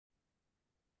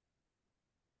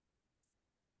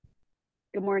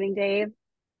Good morning, Dave.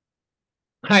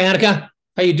 Hi, Annika.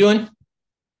 How you doing?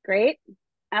 Great.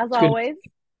 As It's good. always,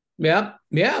 Yeah,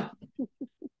 yeah.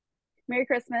 Merry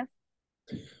Christmas.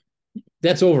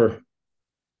 That's over.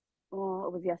 Well,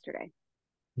 it was yesterday.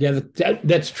 Yeah,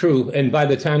 that's true. And by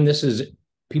the time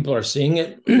people are seeing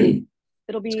it, it's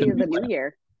It'll be going to be the new like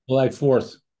year. July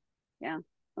 4th. Yeah.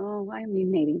 Oh, I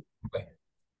mean, maybe.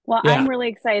 Well, I'm Yeah, really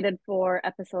excited for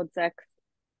episode 6.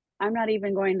 I'm not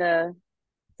even going to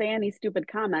say any stupid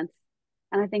comments.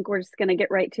 And I think we're just going to get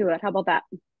right to it. How about that?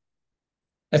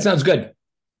 that sounds good.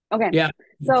 Okay. Yeah,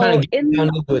 kind So of getting in down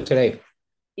into it today.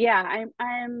 yeah,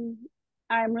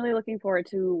 I'm really looking forward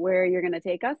to where you're going to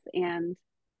take us and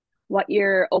what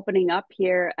you're opening up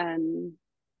here and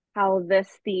how this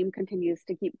theme continues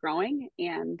to keep growing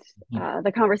and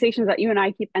the conversations that you and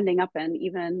I keep ending up in,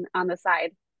 even on the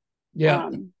side Yeah.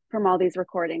 from all these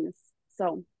recordings.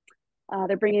 So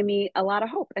they're bringing me a lot of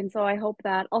hope. And so I hope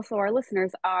that also our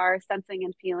listeners are sensing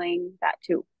and feeling that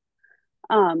too.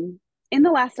 Um, in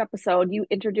the last episode, you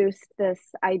introduced this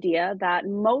idea that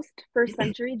most first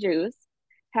century Jews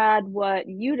had what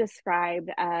you described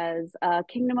as a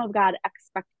kingdom of God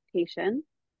expectation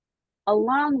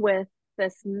along with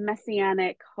this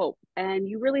messianic hope. And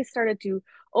you really started to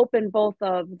open both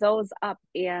of those up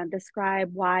and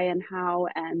describe why and how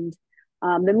and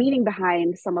the meaning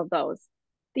behind some of those.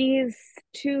 These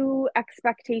two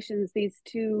expectations, these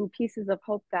two pieces of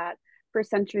hope that first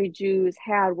century Jews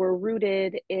had were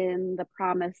rooted in the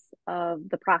promise of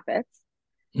the prophets.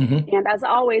 Hmm. And as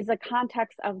always, the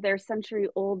context of their century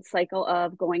old cycle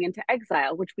of going into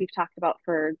exile, which we've talked about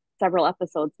for several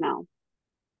episodes now.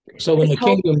 So when This the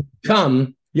hope kingdom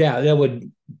come, yeah, that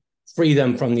would free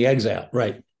them from the exile.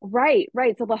 Right. Right,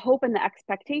 right. So the hope and the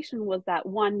expectation was that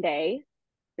one day,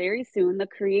 very soon, the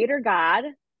creator God,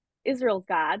 Israel's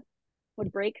God,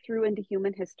 would break through into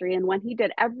human history. And when he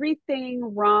did,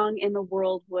 everything wrong in the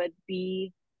world would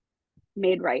be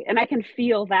made right. And I can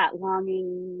feel that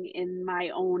longing in my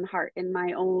own heart, in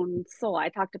my own soul. I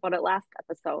talked about it last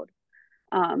episode.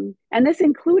 And this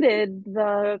included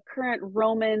the current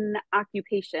Roman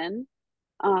occupation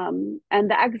and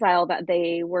the exile that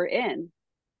they were in.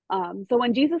 So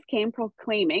when Jesus came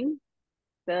proclaiming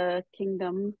the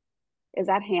kingdom is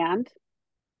at hand,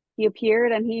 he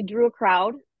appeared and he drew a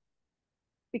crowd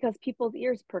because people's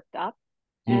ears perked up,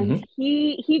 and Hmm.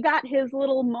 he got his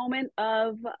little moment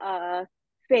of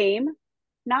fame,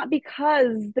 not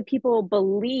because the people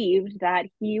believed that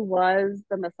he was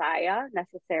the Messiah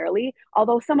necessarily,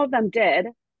 although some of them did,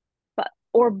 but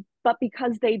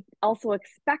because they also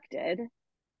expected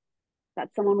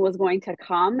that someone was going to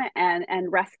come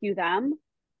and rescue them,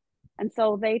 and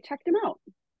so they checked him out.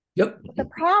 Yep. But the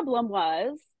problem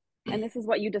was, and this is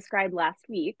what you described last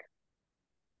week,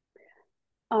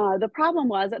 the problem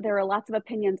was that there were lots of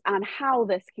opinions on how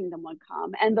this kingdom would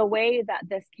come and the way that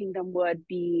this kingdom would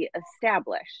be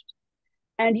established.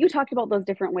 And you talked about those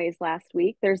different ways last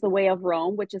week. There's the way of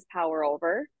Rome, which is power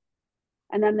over.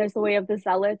 And then there's the way of the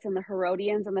Zealots and the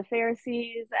Herodians and the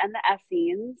Pharisees and the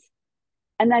Essenes.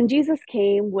 And then Jesus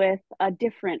came with a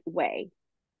different way,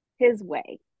 his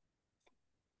way.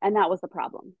 And that was the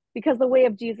problem because the way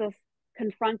of Jesus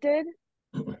confronted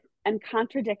and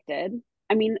contradicted,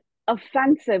 I mean,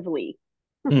 offensively,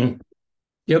 Hmm.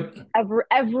 Yep.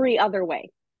 every other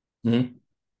way. Hmm.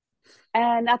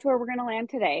 And that's where we're going to land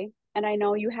today. And I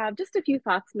know you have just a few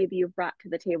thoughts maybe you've brought to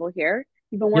the table here.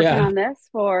 You've been working Yeah. on this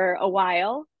for a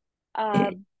while.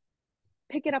 Uh,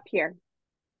 Pick it up here.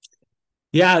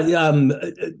 Yeah,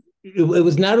 it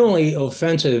was not only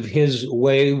offensive, his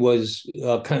way was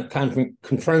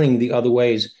confronting the other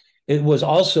ways. It was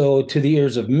also to the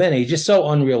ears of many just so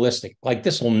unrealistic. Like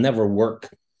this will never work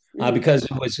Mm-hmm. because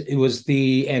it was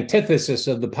the antithesis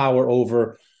of the power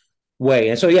over way.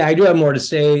 And so, yeah, I do have more to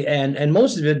say, and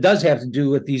most of it does have to do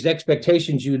with these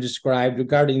expectations you described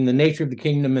regarding the nature of the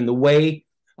kingdom and the way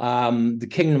the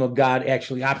kingdom of God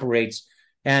actually operates,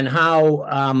 and how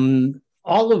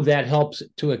all of that helps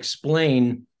to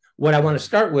explain what I want to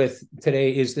start with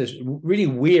today is this really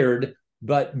weird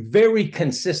but very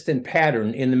consistent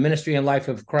pattern in the ministry and life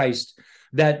of Christ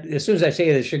that as soon as I say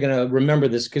this, you're going to remember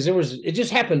this because it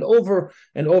just happened over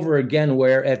and over again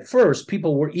where at first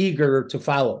people were eager to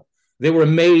follow. They were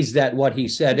amazed at what he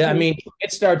said. I Mm-hmm. mean,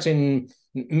 it starts in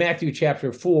Matthew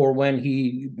chapter 4 when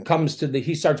he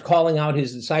starts calling out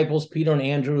his disciples. Peter and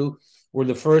Andrew were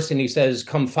the first, and he says,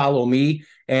 "Come follow me."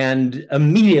 And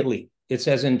immediately, it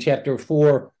says in chapter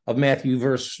 4 of Matthew,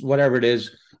 verse whatever it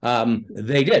is,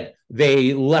 they did.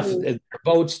 They left Mm-hmm. their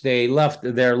boats, they left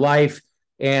their life,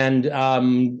 and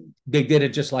they did it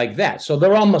just like that. So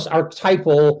they're almost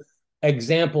archetypal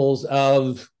examples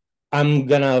of I'm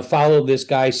going to follow this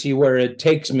guy, see where it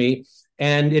takes me.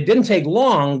 And it didn't take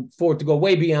long for it to go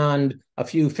way beyond a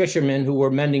few fishermen who were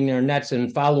mending their nets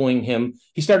and following him.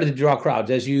 He started to draw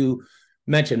crowds, as you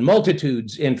mentioned,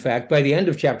 multitudes. In fact, by the end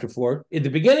of chapter 4, at the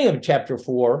beginning of chapter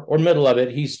 4 or middle of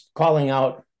it, he's calling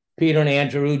out Peter and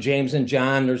Andrew, James and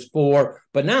John. There's 4.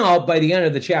 But now, by the end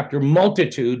of the chapter,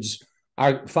 multitudes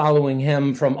are following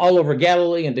him from all over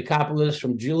Galilee and Decapolis,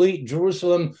 from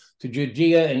Jerusalem to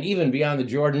Judea, and even beyond the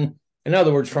Jordan. In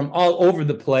other words, from all over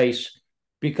the place,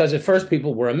 because at first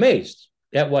people were amazed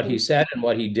at what he said and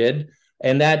what he did.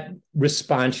 And that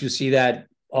response, you see that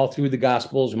all through the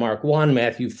Gospels, Mark 1,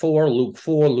 Matthew 4, Luke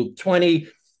 20.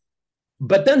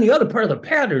 But then the other part of the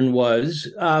pattern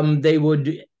was they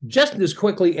would, just as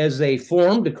quickly as they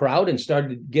formed a crowd and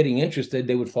started getting interested,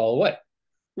 they would fall away.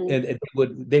 And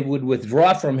they would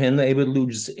withdraw from him. They would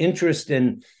lose interest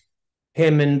in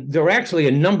him. And there were actually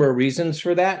a number of reasons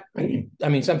for that. I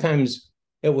mean, sometimes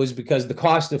it was because the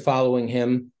cost of following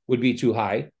him would be too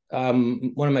high.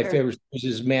 One of my favorite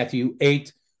stories is Matthew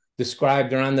 8. The scribe,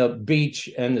 they're on the beach,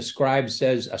 and the scribe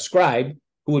says, a scribe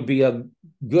who would be a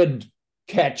good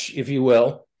catch, if you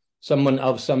will, someone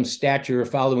of some stature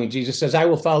following Jesus, says, I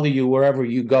will follow you wherever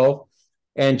you go.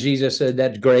 And Jesus said,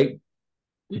 that's great.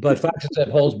 But foxes have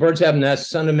holes, birds have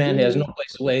nests, Son of Man has no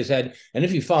place to lay his head. And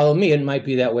if you follow me, it might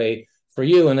be that way for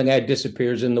you. And the guy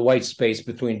disappears in the white space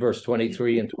between verse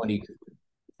 23 and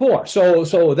 24.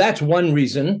 So that's one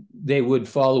reason they would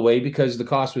fall away, because the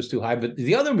cost was too high. But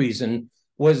the other reason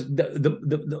was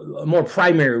the more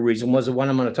primary reason was the one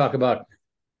I'm going to talk about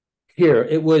here.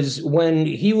 It was when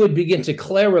he would begin to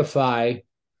clarify.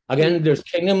 Again, there's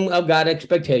kingdom of God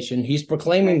expectation. He's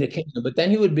proclaiming the kingdom, but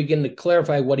then he would begin to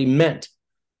clarify what he meant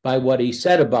by what he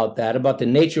said about that, about the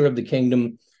nature of the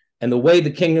kingdom and the way the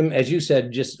kingdom, as you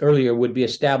said just earlier, would be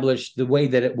established, the way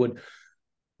that it would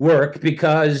work,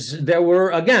 because there were,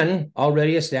 again,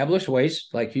 already established ways,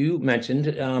 like you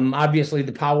mentioned. Obviously,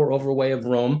 the power over way of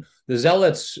Rome. The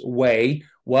Zealots' way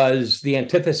was the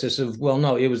antithesis of, well,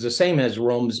 no, it was the same as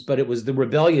Rome's, but it was the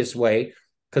rebellious way,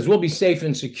 because we'll be safe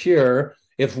and secure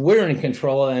if we're in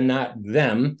control and not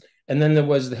them. And then there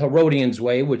was the Herodians'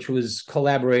 way, which was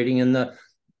collaborating in the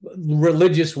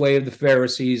religious way of the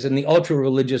Pharisees and the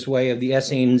ultra-religious way of the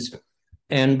Essenes.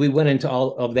 And we went into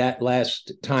all of that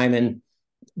last time. And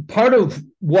part of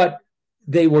what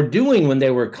they were doing when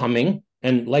they were coming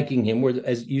and liking him were,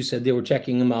 as you said, they were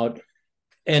checking him out.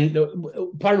 And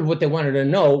part of what they wanted to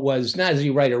know was not, is he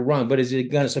right or wrong, but is he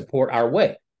going to support our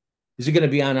way? Is he going to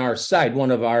be on our side, one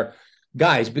of our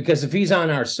guys? Because if he's on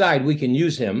our side, we can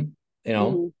use him, you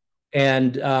know.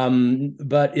 And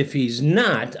but if he's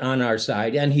not on our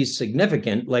side and he's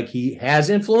significant, like he has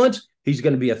influence, he's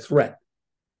going to be a threat.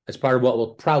 That's part of what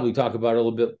we'll probably talk about a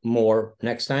little bit more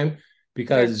next time,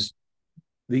 because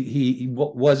he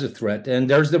was a threat. And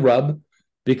there's the rub,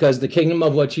 because the kingdom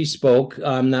of which he spoke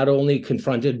not only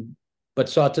confronted, but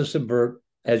sought to subvert,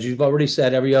 as you've already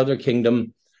said, every other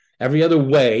kingdom, every other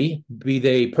way, be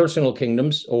they personal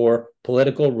kingdoms or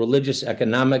political, religious,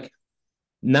 economic.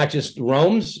 Not just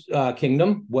Rome's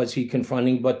kingdom was he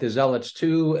confronting, but the Zealots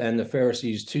too, and the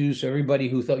Pharisees too. So everybody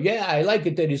who thought, yeah, I like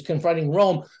it that he's confronting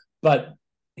Rome, but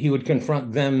he would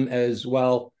confront them as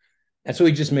well. And so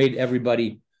he just made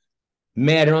everybody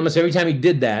mad. And almost every time he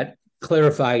did that,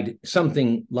 clarified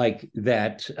something like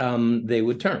that, they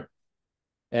would turn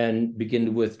and begin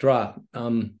to withdraw.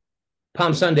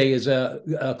 Palm Sunday is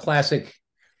a classic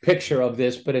picture of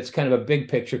this, but it's kind of a big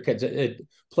picture because it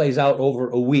plays out over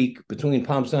a week between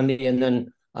Palm Sunday and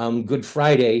then Good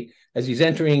Friday. As he's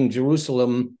entering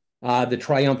Jerusalem, the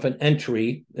triumphant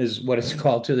entry is what it's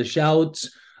called, to the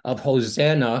shouts of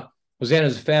Hosanna. Hosanna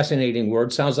is a fascinating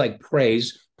word. Sounds like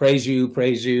praise. Praise you,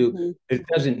 praise you. It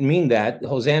doesn't mean that.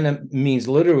 Hosanna means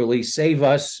literally save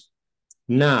us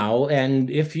now.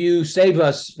 And if you save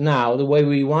us now the way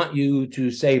we want you to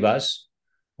save us,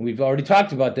 we've already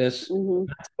talked about this,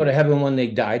 not to go to heaven when they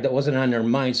died. That wasn't on their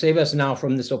mind. Save us now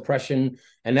from this oppression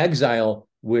and exile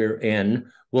we're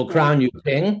in. We'll crown you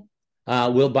king.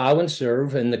 We'll bow and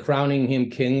serve. And the crowning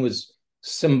him king was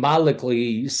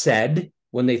symbolically said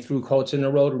when they threw coats in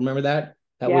the road. Remember that?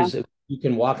 That was, you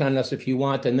can walk on us if you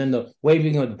want. And then the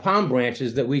waving of the palm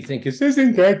branches that we think is,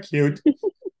 isn't that cute?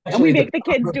 And we make the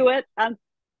kids do it.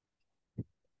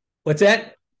 What's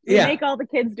that? We make all the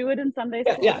kids do it in Sunday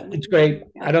school. Yeah, it's great.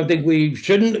 I don't think we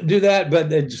shouldn't do that,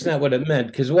 but it's not what it meant.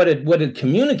 Because what it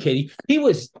communicated,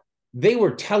 they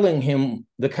were telling him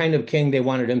the kind of king they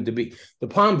wanted him to be. The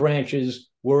palm branches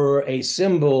were a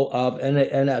symbol of and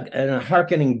a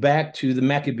hearkening back to the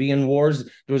Maccabean Wars.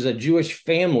 There was a Jewish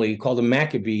family called the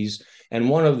Maccabees, and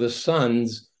one of the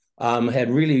sons had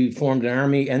really formed an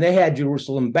army, and they had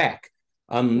Jerusalem back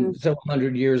several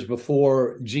hundred years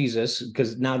before Jesus,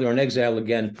 because now they're in exile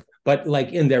again. But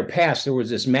like in their past, there was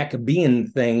this Maccabean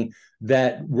thing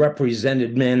that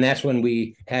represented men. That's when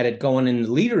we had it going, and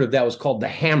the leader of that was called the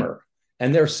Hammer,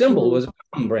 and their symbol was a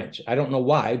palm branch. I don't know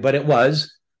why, but it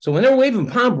was. So when they're waving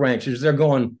palm branches, they're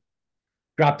going,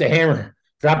 drop the hammer,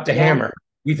 drop the hammer.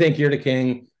 We think you're the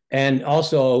king. And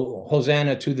also,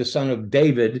 Hosanna to the Son of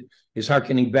David is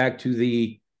hearkening back to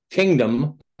the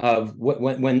kingdom of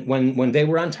when they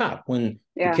were on top, when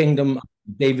the kingdom of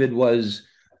David was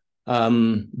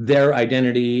their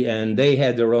identity, and they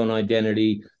had their own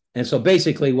identity. And so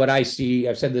basically what I see,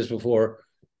 I've said this before,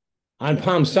 on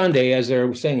Palm Sunday, as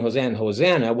they're saying Hosanna,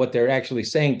 Hosanna, what they're actually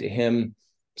saying to him,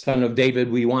 Son of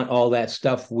David, we want all that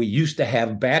stuff we used to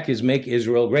have back, is make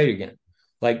Israel great again.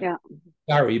 Like,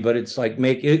 sorry, but it's like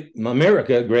make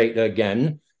America great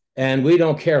again. And we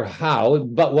don't care how,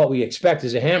 but what we expect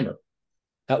is a hammer.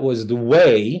 That was the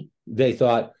way they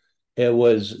thought it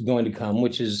was going to come,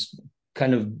 which is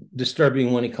kind of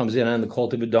disturbing when it comes in on the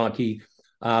colt of a donkey.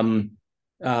 And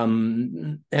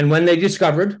when they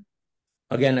discovered,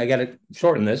 again, I got to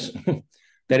shorten this,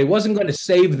 that it wasn't going to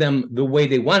save them the way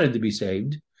they wanted to be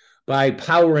saved by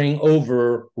powering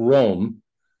over Rome.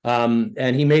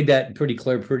 And he made that pretty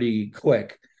clear, pretty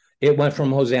quick. It went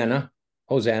from Hosanna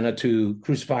to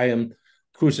crucify him.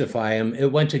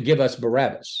 It went to give us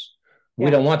Barabbas. We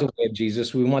don't want the way of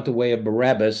Jesus. We want the way of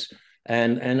Barabbas.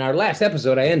 And our last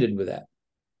episode, I ended with that.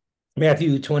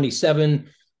 Matthew 27,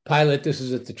 Pilate, this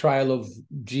is at the trial of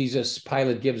Jesus.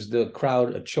 Pilate gives the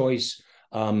crowd a choice.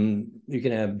 You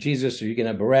can have Jesus or you can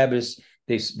have Barabbas.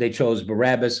 They chose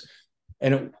Barabbas.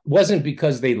 And it wasn't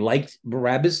because they liked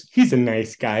Barabbas. He's a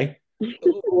nice guy.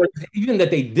 Or even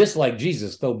that they disliked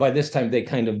Jesus, though by this time they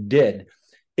kind of did.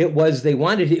 It was they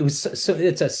wanted, it was, so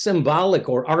it's a symbolic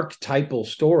or archetypal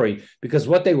story, because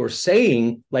what they were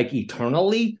saying, like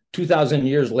eternally, 2,000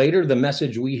 years later, the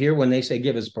message we hear when they say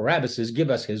give us Barabbas is give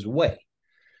us his way.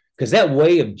 Because that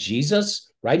way of Jesus,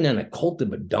 riding on a colt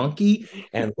of a donkey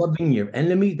and loving your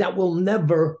enemy, that will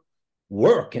never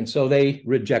work. And so they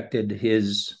rejected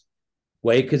his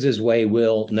way, because his way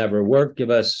will never work. Give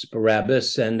us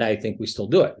Barabbas, and I think we still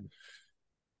do it.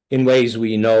 In ways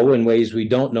we know, in ways we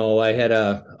don't know. I had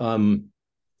a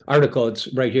article, it's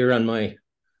right here on my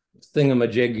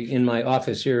thingamajig in my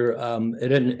office here,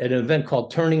 at an event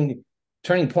called Turning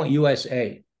Point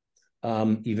USA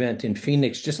event in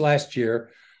Phoenix just last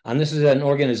year. And this is an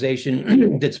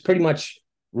organization that's pretty much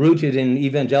rooted in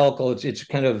evangelical. It's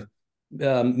kind of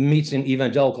meets in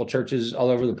evangelical churches all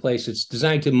over the place. It's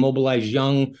designed to mobilize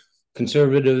young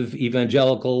conservative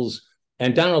evangelicals.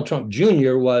 And Donald Trump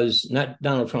Jr. was, not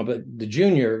Donald Trump, but the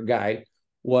junior guy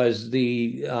was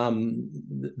the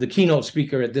keynote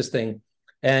speaker at this thing.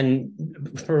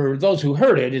 And for those who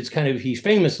heard it, it's kind of, he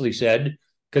famously said,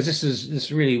 because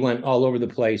this really went all over the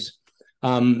place.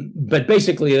 But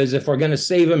basically, as if we're going to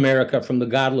save America from the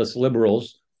godless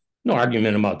liberals, no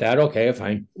argument about that. Okay,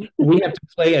 fine. We have to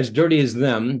play as dirty as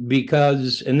them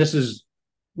because, and this is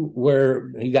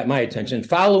where he got my attention,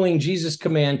 following Jesus'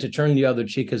 command to turn the other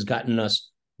cheek has gotten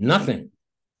us nothing.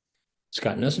 It's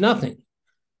gotten us nothing.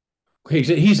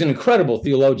 He's an incredible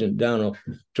theologian, Donald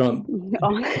Trump.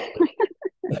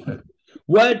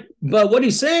 But what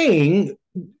he's saying,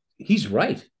 he's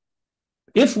right.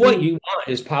 If what you want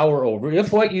is power over,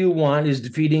 if what you want is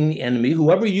defeating the enemy,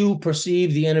 whoever you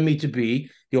perceive the enemy to be,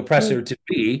 the oppressor to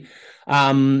be,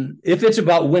 if it's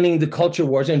about winning the culture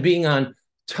wars and being on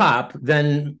top,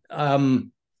 then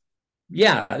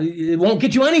it won't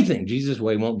get you anything. Jesus'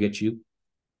 way won't get you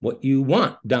what you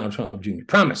want, Donald Trump Jr.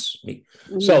 Promise me.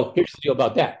 So here's the deal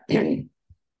about that.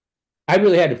 I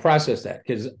really had to process that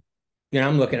because,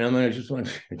 I'm looking, I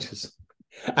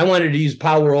wanted to use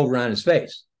power over on his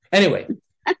face. Anyway,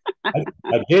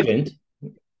 I didn't.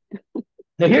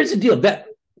 Now, here's the deal.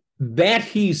 That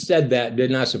he said that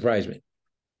did not surprise me.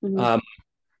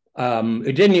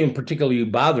 It didn't even particularly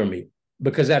bother me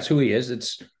because that's who he is.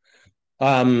 It's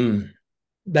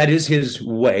that is his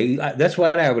way. That's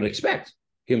what I would expect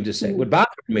him to say. What bothered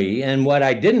me and what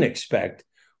I didn't expect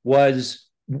was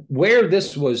where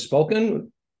this was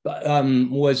spoken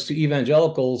was to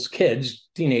evangelicals, kids,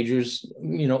 teenagers,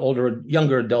 older,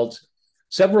 younger adults.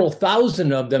 Several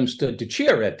thousand of them stood to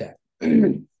cheer at that,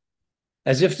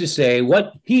 as if to say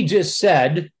what he just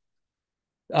said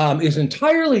is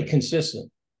entirely consistent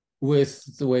with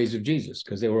the ways of Jesus,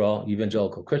 because they were all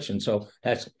evangelical Christians. So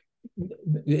I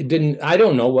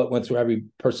don't know what went through every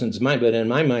person's mind, but in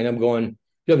my mind, I'm going,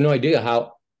 you have no idea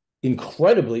how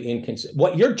incredibly inconsistent.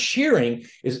 What you're cheering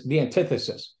is the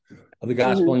antithesis. of the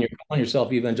gospel, and you're calling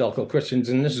yourself evangelical Christians,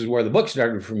 and this is where the book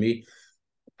started for me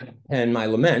and my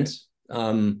lament,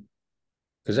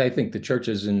 because I think the church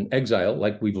is in exile,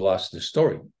 like we've lost the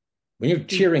story. When you're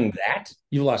cheering that,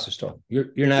 you've lost the story.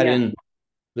 You're not in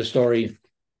the story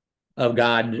of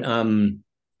God, and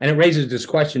it raises this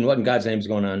question: what in God's name is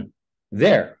going on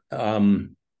there?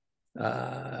 And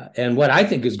what I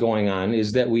think is going on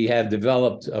is that we have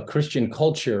developed a Christian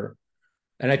culture,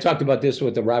 and I talked about this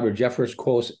with the Robert Jeffress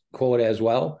quote as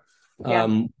well.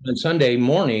 On Sunday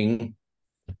morning,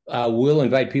 we'll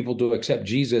invite people to accept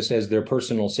Jesus as their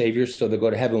personal savior, so they'll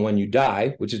go to heaven when you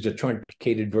die, which is a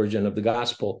truncated version of the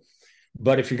gospel.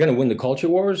 But if you're going to win the culture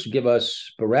wars, give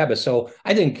us Barabbas. So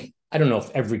I think, I don't know if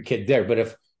every kid there, but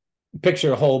if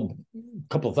picture a whole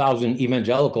couple thousand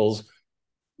evangelicals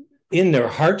in their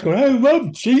heart going, I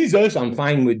love Jesus, I'm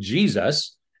fine with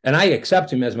Jesus, and I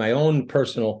accept him as my own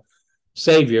personal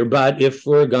savior. But if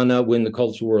we're going to win the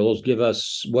culture wars, give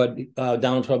us what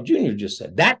Donald Trump Jr. just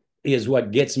said. That is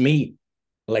what gets me,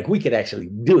 like, we could actually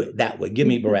do it that way. Give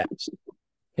me Barabbas.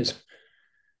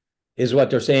 Is what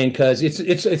they're saying, because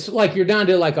it's like you're down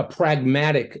to like a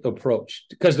pragmatic approach,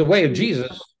 because the way of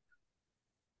Jesus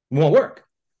won't work.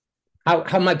 How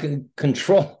am I going to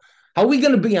control? How are we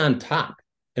going to be on top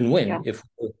and win if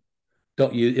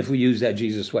we use that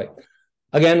Jesus way?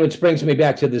 Again, which brings me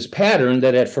back to this pattern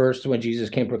that at first, when Jesus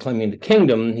came proclaiming the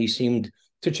kingdom, he seemed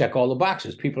to check all the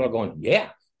boxes. People are going, yeah,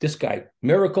 this guy,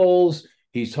 miracles.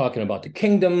 He's talking about the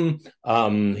kingdom.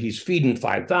 He's feeding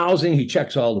 5,000. He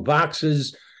checks all the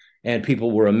boxes. And people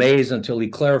were amazed until he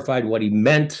clarified what he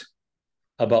meant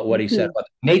about what he said about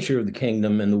the nature of the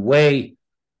kingdom and the way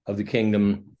of the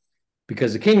kingdom,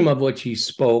 because the kingdom of which he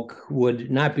spoke would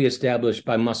not be established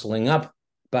by muscling up,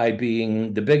 by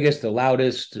being the biggest, the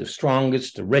loudest, the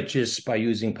strongest, the richest, by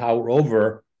using power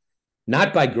over,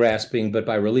 not by grasping, but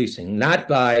by releasing, not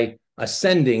by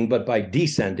ascending, but by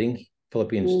descending,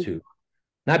 Philippians 2,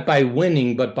 not by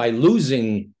winning, but by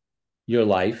losing your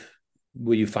life.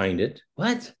 Will you find it?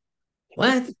 What?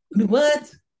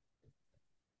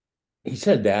 He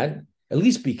said that. At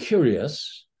least be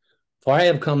curious, for I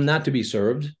have come not to be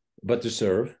served, but to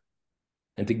serve,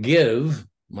 and to give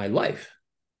my life.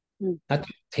 Not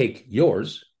to take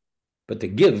yours, but to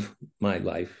give my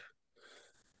life.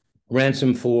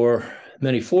 Ransom for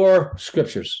many. 4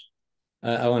 scriptures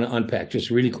I want to unpack just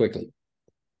really quickly.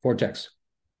 4 texts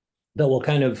that will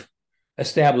kind of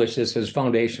establish this as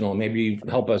foundational, maybe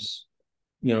help us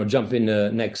jump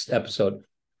into next episode.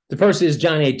 The first is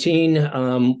John 18.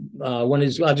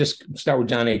 I'll just start with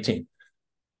John 18.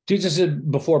 Jesus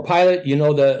said before Pilate,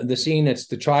 the scene, it's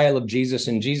the trial of Jesus.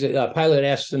 And Pilate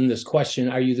asked him this question,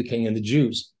 are you the king of the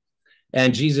Jews?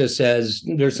 And Jesus says,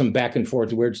 there's some back and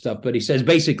forth weird stuff, but he says,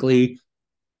 basically,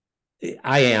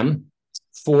 I am.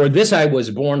 For this I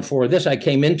was born, for this I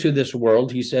came into this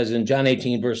world, he says in John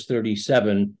 18, verse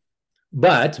 37.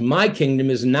 But my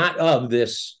kingdom is not of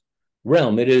this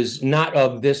realm. It is not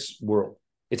of this world.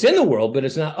 It's in the world, but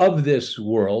it's not of this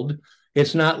world.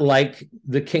 It's not like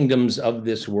the kingdoms of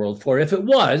this world. For if it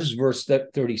was, verse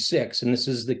 36, and this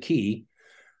is the key,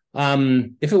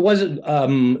 if it wasn't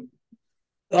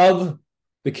of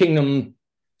the kingdom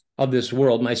of this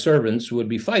world, my servants would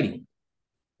be fighting.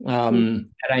 Had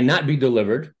I not be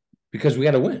delivered, because we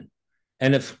got to win.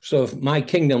 And if my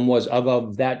kingdom was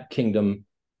of that kingdom,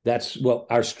 that's what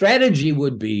our strategy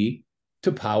would be,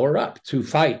 to power up, to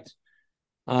fight.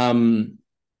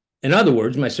 In other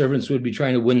words, my servants would be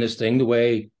trying to win this thing the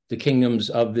way the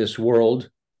kingdoms of this world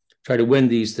try to win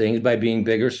these things, by being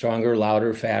bigger, stronger,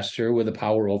 louder, faster, with a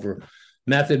power over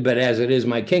method. But as it is,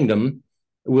 my kingdom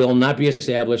will not be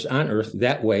established on earth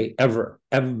that way ever.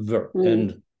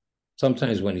 And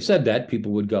sometimes when he said that,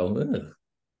 people would go,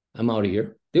 I'm out of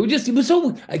here. They would just, it was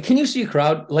so, can you see a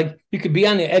crowd? Like, you could be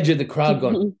on the edge of the crowd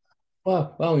going,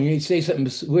 well, when you say something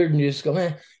weird and you just go,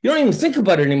 you don't even think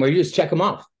about it anymore. You just check them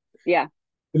off. Yeah.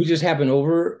 It would just happen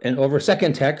over and over.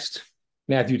 Second text,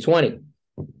 Matthew 20.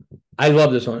 I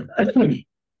love this one.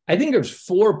 I think there's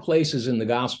 4 places in the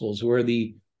Gospels where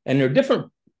and there are different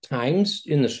times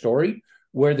in the story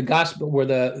where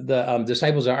the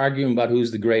disciples are arguing about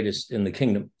who's the greatest in the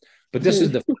kingdom. But this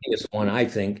is the funniest one, I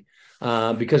think,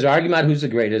 because they're arguing about who's the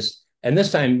greatest. And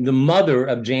this time, the mother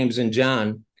of James and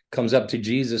John comes up to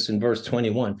Jesus in verse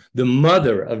 21. The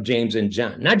mother of James and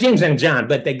John. Not James and John,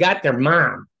 but they got their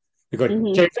mom. They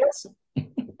go, Jesus?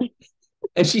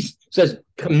 And she says,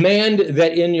 command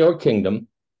that in your kingdom,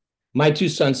 my 2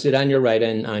 sons sit on your right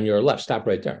and on your left. Stop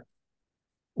right there.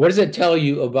 What does it tell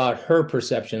you about her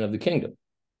perception of the kingdom?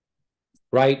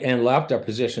 Right and left are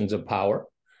positions of power.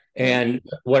 And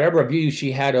whatever view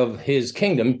she had of his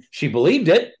kingdom, she believed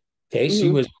it. Okay, she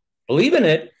was believe in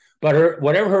it, but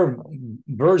whatever her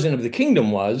version of the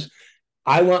kingdom was,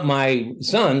 I want my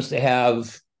sons to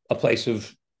have a place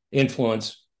of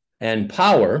influence and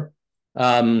power,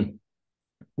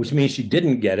 which means she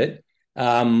didn't get it.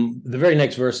 The very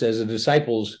next verse says the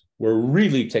disciples were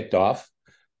really ticked off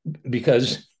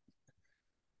because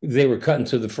they were cutting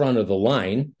to the front of the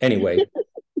line anyway.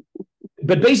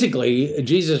 But basically,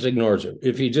 Jesus ignores her.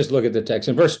 If you just look at the text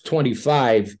in verse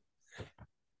 25,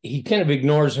 he kind of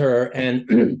ignores her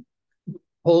and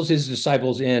pulls his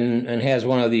disciples in and has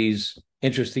one of these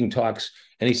interesting talks.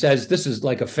 And he says, this is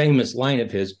like a famous line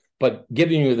of his, but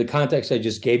giving you the context I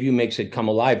just gave you makes it come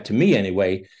alive to me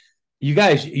anyway. You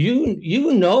guys,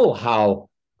 you know how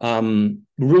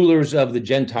rulers of the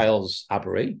Gentiles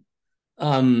operate,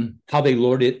 how they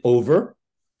lord it over,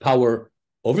 power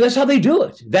over. That's how they do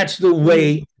it. That's the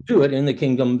way to do it in the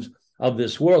kingdoms of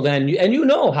this world. And you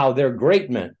know how they're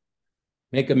great men.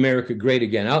 Make America great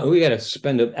again. We got to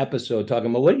spend an episode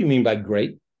talking about what do you mean by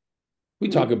great? We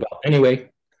talk about anyway,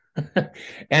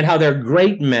 and how their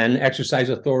great men exercise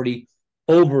authority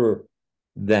over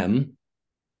them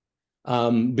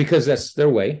because that's their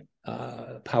way,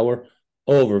 power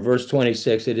over. Verse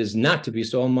 26, it is not to be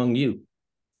so among you.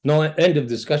 No, end of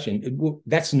discussion.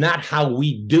 That's not how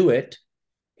we do it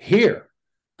here.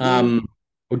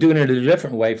 We're doing it a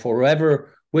different way for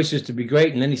whoever wishes to be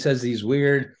great. And then he says these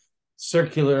weird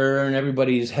circular, and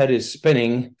everybody's head is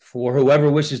spinning. For whoever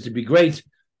wishes to be great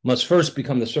must first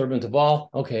become the servant of all.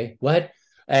 Okay, what?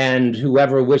 And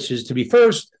whoever wishes to be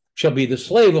first shall be the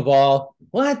slave of all.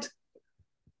 What?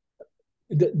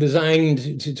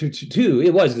 Designed to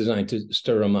it was designed to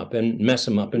stir them up and mess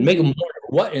them up and make them wonder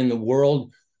what in the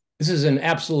world. This is an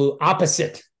absolute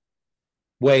opposite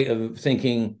way of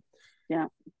thinking. Yeah.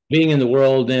 Being in the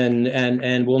world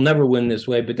and we'll never win this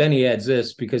way. But then he adds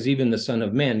this, because even the Son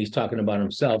of Man, he's talking about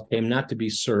himself, came not to be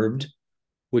served,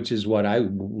 which is what I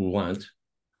want.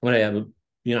 When I have,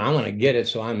 I want to get it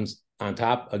so I'm on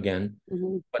top again,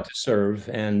 but to serve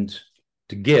and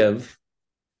to give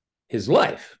his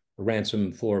life, a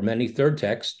ransom for many. Third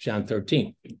text, John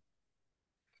 13.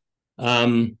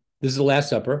 This is the Last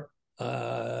Supper.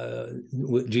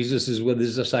 Jesus is with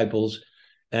his disciples.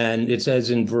 And it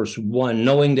says in verse 1,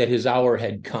 knowing that his hour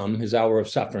had come, his hour of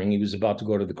suffering, he was about to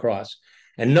go to the cross,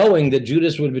 and knowing that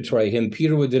Judas would betray him,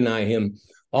 Peter would deny him,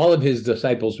 all of his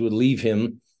disciples would leave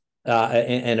him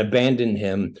and abandon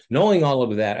him. Knowing all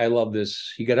of that, I love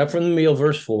this. He got up from the meal,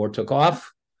 verse 4, took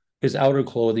off his outer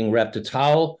clothing, wrapped a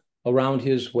towel around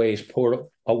his waist, poured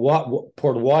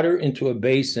water into a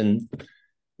basin,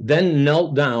 then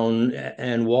knelt down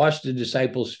and washed the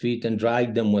disciples' feet and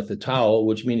dried them with a towel,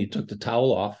 which means he took the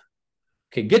towel off.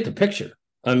 Okay, get the picture.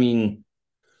 I mean,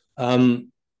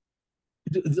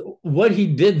 what he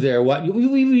did there,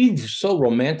 we so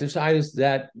romanticize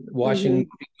that washing.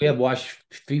 We have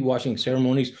feet washing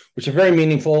ceremonies, which are very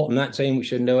meaningful. I'm not saying we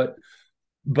shouldn't do it,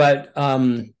 but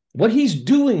what he's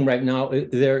doing right now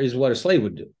there is what a slave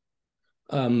would do,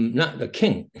 not a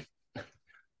king.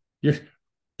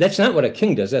 That's not what a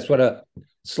king does. That's what a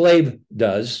slave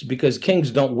does, because kings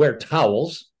don't wear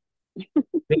towels.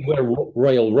 They wear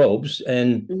royal robes,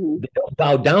 and they don't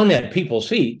bow down at people's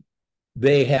feet.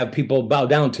 They have people bow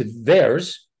down to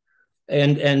theirs,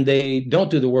 and they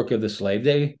don't do the work of the slave.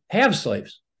 They have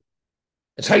slaves.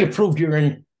 That's how you prove you're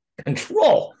in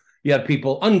control. You have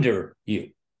people under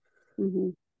you,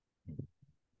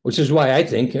 which is why I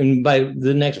think, and by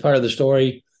the next part of the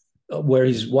story where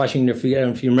he's washing their feet, I don't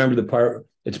know if you remember the part,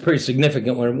 it's pretty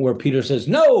significant where Peter says,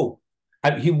 no,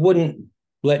 he wouldn't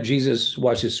let Jesus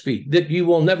wash his feet. That you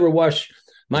will never wash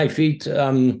my feet.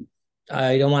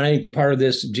 I don't want any part of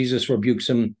this. Jesus rebukes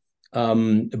him.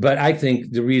 But I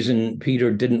think the reason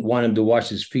Peter didn't want him to wash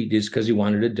his feet is because he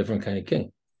wanted a different kind of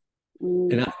king.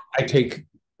 And I take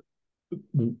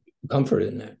comfort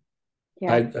in that.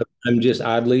 Yeah. I'm just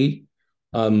oddly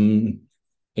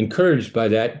encouraged by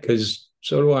that, because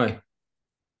so do I.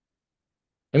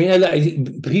 I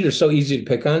mean, Peter's so easy to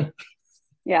pick on.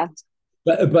 Yeah.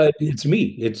 But it's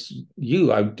me. It's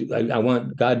you. I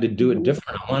want God to do it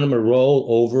different. I want him to roll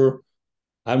over.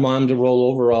 I want him to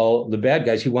roll over all the bad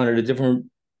guys. He wanted a different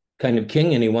kind of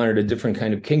king, and he wanted a different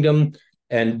kind of kingdom.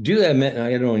 And do that meant,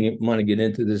 I don't want to get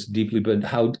into this deeply, but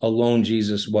how alone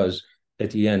Jesus was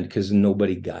at the end, because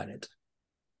nobody got it.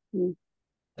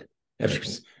 After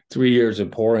 3 years of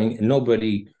pouring, and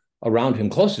nobody around him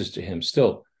closest to him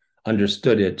still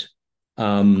understood it.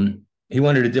 He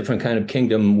wanted a different kind of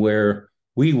kingdom where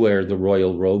we wear the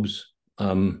royal robes,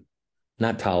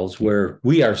 not towels, where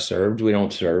we are served, we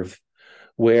don't serve,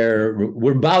 where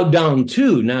we're bowed down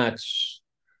to, not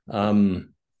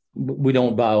we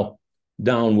don't bow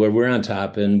down where we're on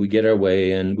top and we get our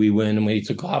way and we win. And when he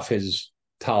took off his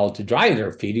towel to dry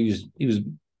their feet, he was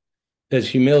as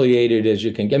humiliated as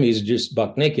you can get. He's just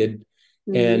buck naked.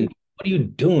 Mm-hmm. And what are you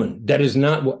doing? That is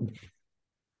not what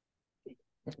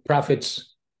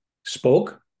prophets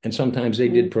spoke. And sometimes they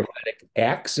did prophetic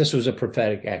acts. This was a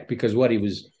prophetic act because what he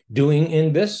was doing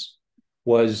in this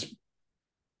was,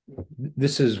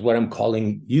 this is what I'm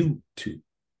calling you to.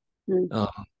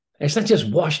 It's not just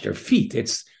wash their feet.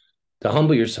 It's to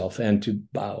humble yourself and to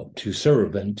bow, to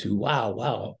serve, and to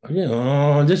wow,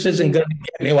 this isn't going to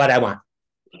get me what I want,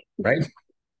 right?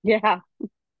 Yeah.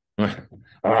 I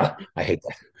hate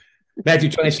that.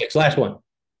 Matthew 26, last one.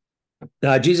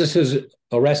 Jesus is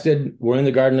arrested. We're in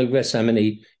the Garden of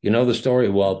Gethsemane. You know the story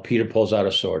well. Peter pulls out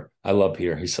a sword. I love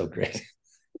Peter. He's so great.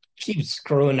 Keeps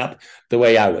screwing up the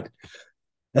way I would.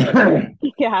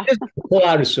 Yeah. Just pull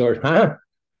out a sword, huh?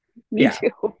 Me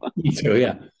too. Me too,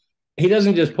 yeah. He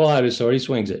doesn't just pull out his sword, he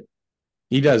swings it.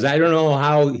 He does. I don't know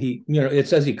how he, it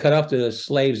says he cut off the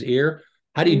slave's ear.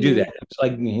 How do you do that? It's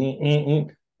like,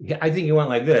 I think he went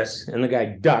like this, and the guy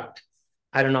ducked.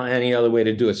 I don't know any other way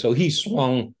to do it. So he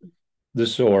swung the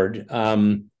sword,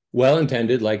 well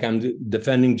intended, like I'm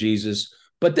defending Jesus,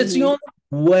 but that's the only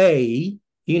way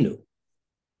he knew.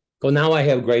 Well, now I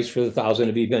have grace for the 1,000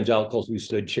 of evangelicals who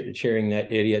stood cheering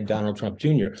that idiot Donald Trump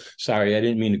Jr. Sorry, I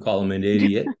didn't mean to call him an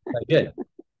idiot. I did.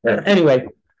 Anyway,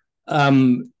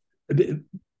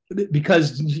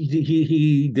 because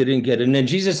he didn't get it. And then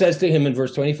Jesus says to him in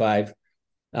verse 25,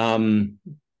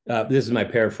 this is my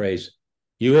paraphrase,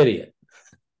 you idiot.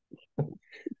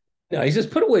 No, he says,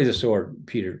 put away the sword,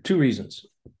 Peter. 2 reasons.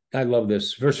 I love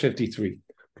this. Verse 53.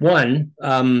 One,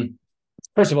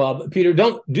 first of all, Peter,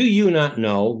 do you not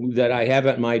know that I have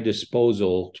at my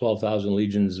disposal 12,000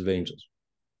 legions of angels?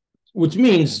 Which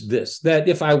means this, that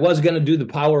if I was going to do the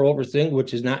power over thing,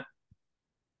 which is not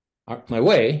my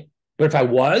way, but if I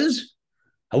was,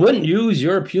 I wouldn't use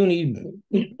your puny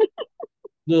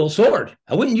little sword.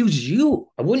 I wouldn't use you.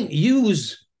 I wouldn't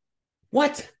use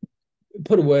what?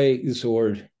 Put away the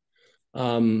sword.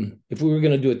 If we were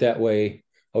going to do it that way,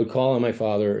 I would call on my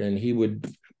Father and he would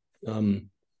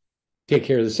take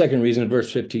care of the second reason in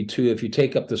verse 52. If you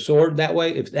take up the sword that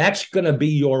way, if that's going to be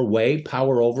your way,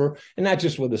 power over, and not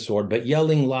just with the sword, but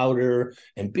yelling louder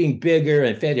and being bigger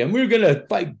and fancy, and we're going to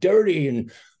fight dirty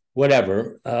and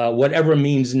whatever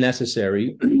means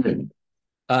necessary,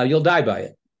 you'll die by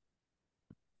it.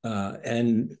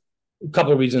 And a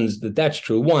couple of reasons that's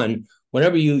true. One,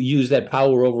 whenever you use that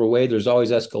power over way, there's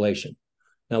always escalation.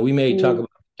 Now, we may talk about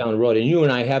it down the road, and you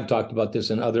and I have talked about this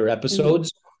in other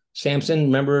episodes. Samson,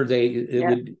 remember,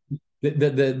 the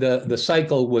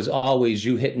cycle was always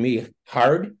you hit me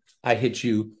hard, I hit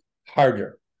you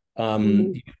harder.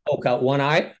 You poke out one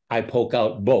eye, I poke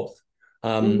out both.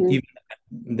 Even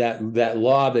that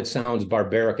law that sounds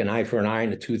barbaric, an eye for an eye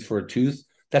and a tooth for a tooth,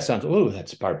 that sounds,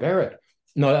 that's barbaric.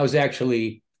 No, that was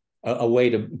actually a way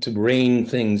to rein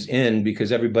things in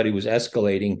because everybody was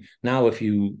escalating. Now, if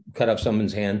you cut off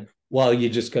someone's hand, well, you're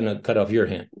just going to cut off your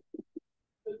hand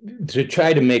to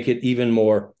try to make it even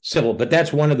more civil. But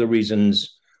that's one of the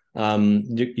reasons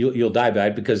you'll die by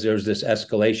it, because there's this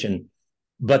escalation.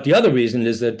 But the other reason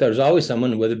is that there's always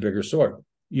someone with a bigger sword.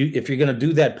 If you're going to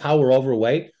do that power over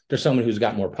way, there's someone who's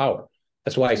got more power.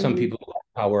 That's why some people who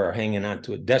have power are hanging on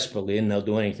to it desperately, and they'll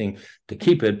do anything to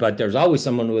keep it. But there's always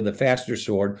someone with a faster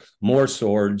sword, more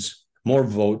swords, more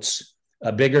votes,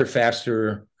 a bigger,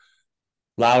 faster,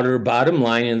 louder. Bottom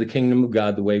line, in the kingdom of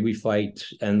God, the way we fight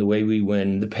and the way we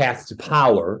win, the path to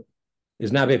power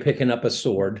is not by picking up a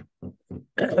sword,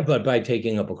 but by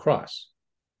taking up a cross.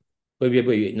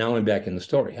 Wait, now I'm back in the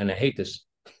story, and I hate this.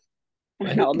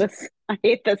 I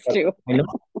hate this too.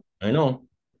 I know.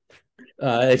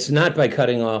 It's not by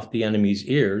cutting off the enemy's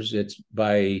ears, it's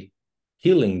by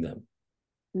healing them.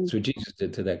 That's what Jesus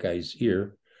did to that guy's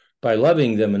ear. By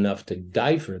loving them enough to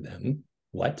die for them.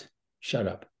 What? Shut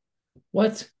up.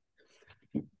 What?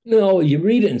 No, you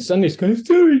read it in Sunday school,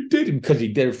 he did it because he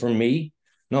did it for me.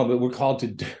 No, but we're called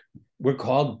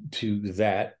to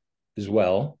that as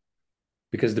well,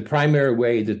 because the primary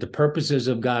way that the purposes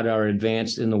of God are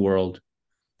advanced in the world,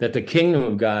 that the kingdom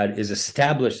of God is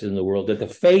established in the world, that the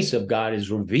face of God is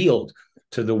revealed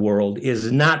to the world,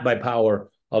 is not by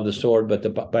power of the sword,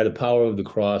 but by the power of the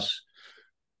cross.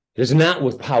 It is not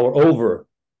with power over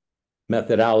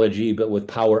methodology, but with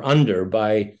power under,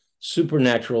 by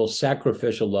supernatural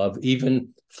sacrificial love,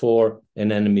 even for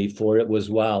an enemy. For it was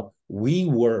while we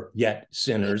were yet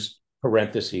sinners,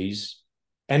 parentheses,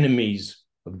 enemies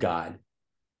of God,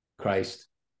 Christ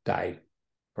died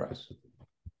for us.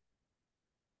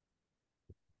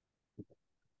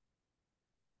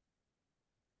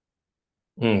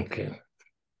 Okay.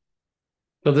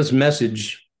 So this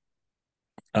message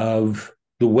of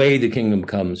the way the kingdom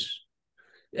comes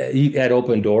at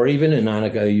Open Door, even in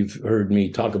Annika, you've heard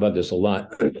me talk about this a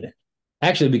lot,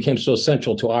 actually became so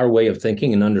central to our way of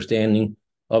thinking and understanding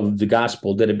of the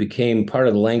gospel that it became part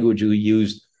of the language we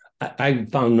used. I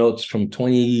found notes from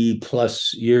 20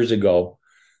 plus years ago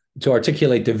to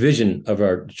articulate the vision of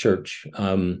our church.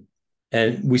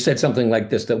 And we said something like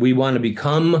this, that we want to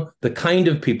becoming the kind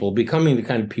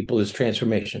of people is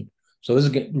transformation. So this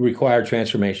is going to require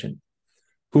transformation,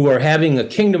 who are having a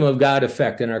kingdom of God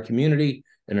effect in our community,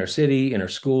 in our city, in our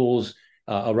schools,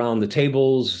 around the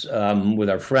tables, with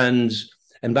our friends.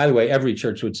 And by the way, every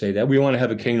church would say that we want to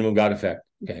have a kingdom of God effect.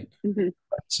 Okay. Mm-hmm.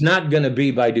 It's not going to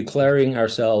be by declaring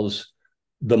ourselves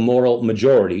the moral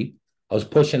majority. I was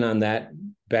pushing on that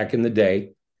back in the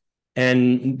day.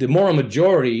 And the moral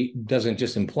majority doesn't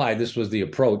just imply, this was the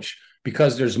approach,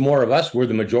 because there's more of us, we're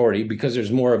the majority. Because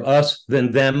there's more of us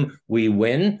than them, we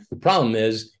win. The problem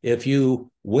is, if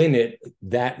you win it,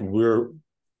 that we're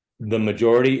the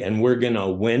majority and we're going to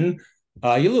win,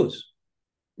 you lose.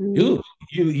 You lose.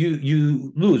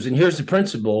 You lose. And here's the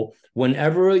principle.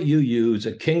 Whenever you use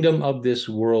a kingdom of this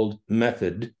world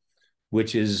method,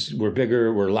 which is we're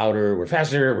bigger, we're louder, we're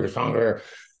faster, we're stronger,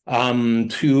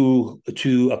 to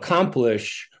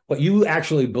accomplish what you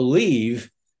actually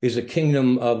believe is a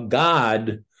kingdom of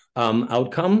God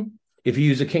outcome. If you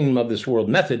use a kingdom of this world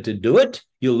method to do it,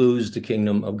 you lose the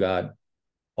kingdom of God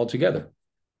altogether.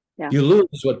 Yeah. You lose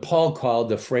what Paul called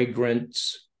the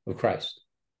fragrance of Christ.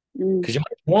 Because you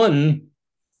might have won,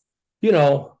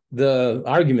 the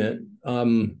argument,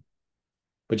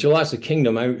 but you lost the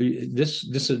kingdom. This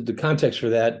is the context for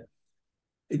that.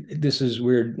 This is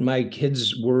weird. My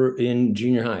kids were in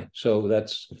junior high, so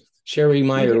that's Sherry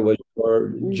Meyer was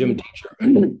our gym teacher.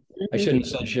 I shouldn't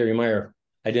have said Sherry Meyer.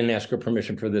 I didn't ask her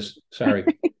permission for this. Sorry.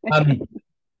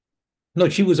 No,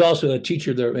 she was also a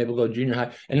teacher there, able to go to junior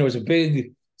high, and there was a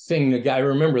big thing. I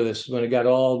remember this when it got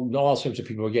all sorts of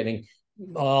people were getting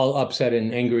all upset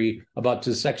and angry about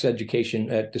the sex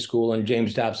education at the school, and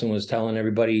James Dobson was telling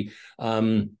everybody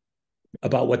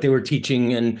about what they were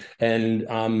teaching, and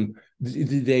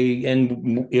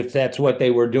if that's what they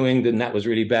were doing, then that was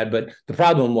really bad. But the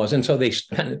problem was, and so they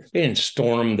didn't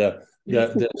storm the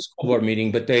school board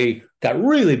meeting, but they got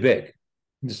really big,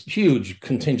 this huge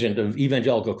contingent of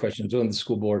evangelical Christians on the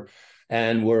school board,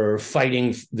 and were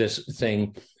fighting this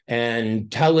thing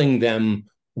and telling them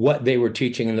what they were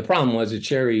teaching. And the problem was that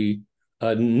Sherry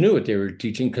knew what they were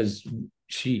teaching because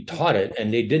she taught it,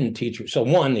 and they didn't teach. So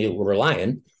one, they were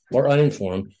lying or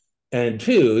uninformed. And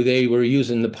two, they were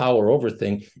using the power over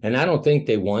thing. And I don't think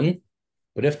they won.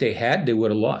 But if they had, they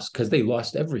would have lost, because they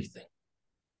lost everything.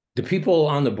 The people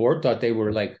on the board thought they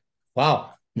were like, wow,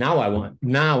 now I want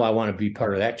to be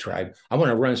part of that tribe. I want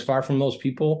to run as far from those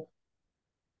people.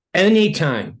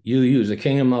 Anytime you use a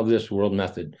kingdom of this world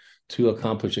method to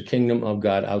accomplish a kingdom of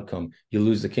God outcome, you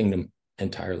lose the kingdom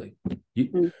entirely.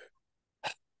 I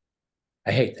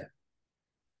hate that.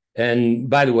 And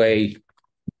by the way,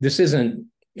 this isn't,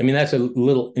 that's a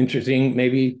little interesting,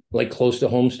 maybe like close to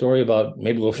home story about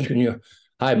maybe Wilson Junior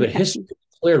High, but history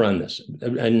is clear on this.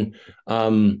 And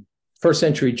first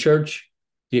century church,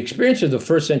 the experience of the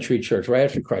first century church right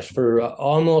after Christ, for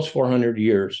almost 400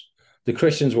 years, the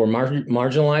Christians were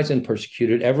marginalized and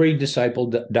persecuted. Every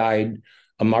disciple died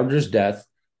a martyr's death.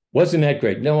 Wasn't that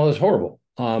great? No, it was horrible.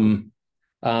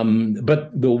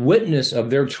 But the witness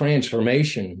of their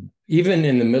transformation, even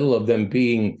in the middle of them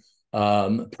being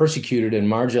persecuted and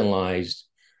marginalized,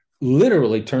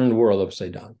 literally turned the world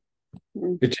upside down.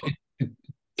 It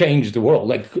changed the world.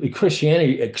 Like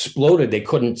Christianity exploded. They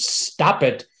couldn't stop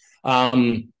it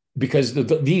because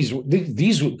these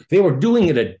they were doing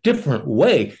it a different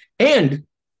way and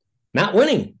not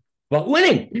winning, but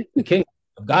winning. The kingdom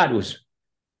of God was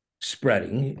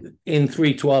spreading. In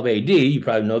 312 AD, you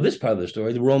probably know this part of the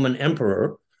story, the Roman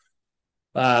emperor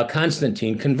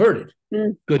Constantine converted.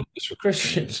 Good news for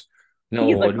Christians. No,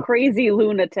 he's a crazy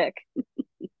lunatic.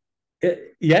 What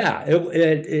he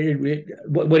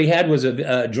had was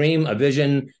a dream, a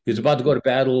vision. He was about to go to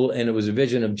battle, and it was a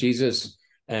vision of Jesus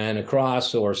and a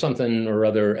cross or something or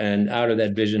other. And out of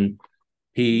that vision,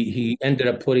 he ended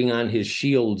up putting on his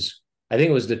shields. I think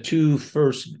it was the two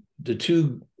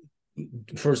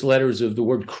first letters of the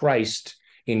word Christ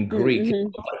in Greek,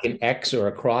 like an X or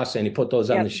a cross, and he put those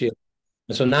on the shield.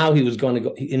 And so now he was going to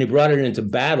go, and he brought it into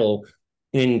battle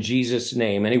in Jesus'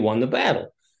 name, and he won the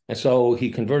battle. And so he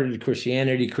converted to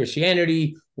Christianity.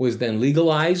 Christianity was then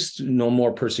legalized. No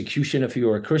more persecution if you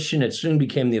were a Christian. It soon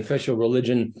became the official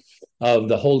religion of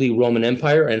the Holy Roman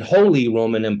Empire. And Holy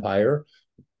Roman Empire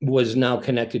was now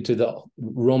connected to the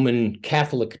Roman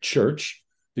Catholic Church,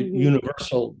 the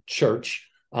Universal Church.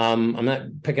 I'm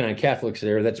not picking on Catholics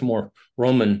there, that's more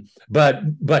Roman. But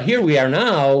here we are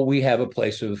now, we have a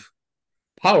place of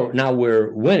power. Now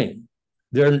we're winning.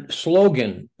 Their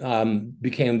slogan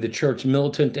became the church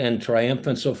militant and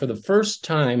triumphant. So for the first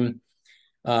time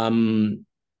in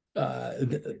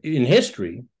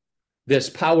history, this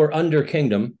power under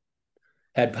kingdom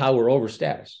had power over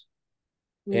status.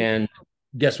 And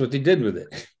guess what they did with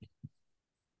it?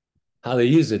 How they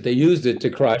used it. They used it to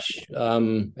crush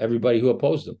everybody who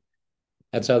opposed them.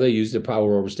 That's how they used their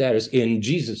power over status in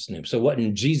Jesus' name. So what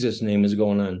in Jesus' name is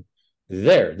going on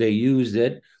there? They used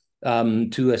it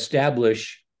to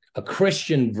establish a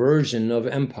Christian version of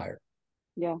empire.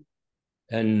 Yeah.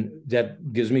 And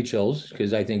that gives me chills,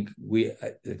 because I think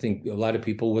a lot of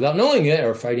people, without knowing it,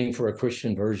 are fighting for a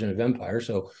Christian version of empire.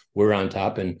 So we're on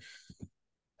top and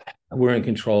we're in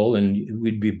control, and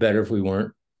we'd be better if we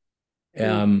weren't.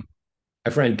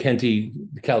 My friend Kenty,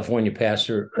 the California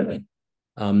pastor,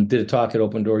 did a talk at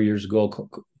Open Door years ago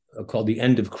called "The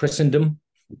End of Christendom."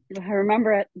 I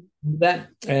remember it.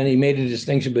 And he made a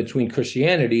distinction between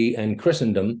Christianity and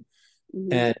Christendom.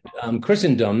 And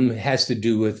Christendom has to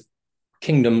do with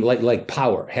kingdom, like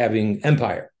power, having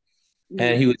empire.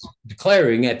 And he was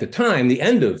declaring at the time the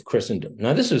end of Christendom.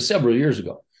 Now, this was several years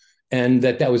ago, and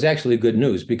that was actually good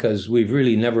news, because we've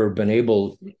really never been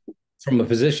able, from a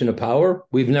position of power,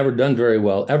 we've never done very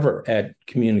well ever at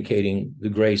communicating the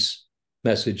grace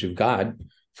message of God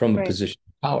from a position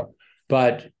of power.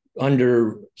 But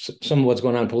under some of what's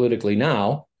going on politically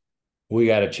now, we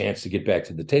got a chance to get back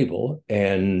to the table.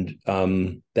 And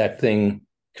that thing,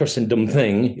 Christendom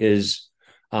thing, is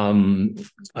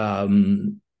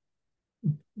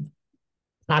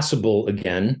possible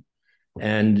again.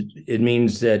 And it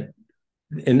means that,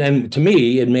 and then to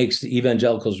me, it makes the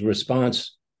evangelicals'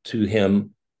 response to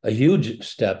him a huge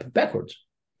step backwards.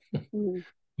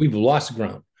 We've lost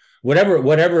ground.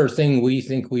 Whatever thing we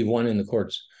think we've won in the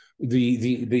courts,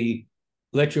 the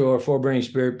let your forbearing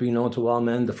spirit be known to all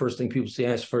men. The first thing people see,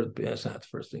 that's not the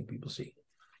first thing people see.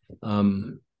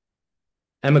 Emma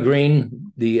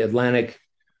Green, the Atlantic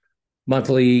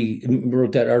Monthly,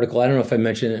 wrote that article. I don't know if I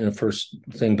mentioned it in the first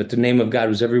thing, but the name of God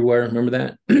was everywhere. Remember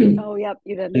that? Oh, yep,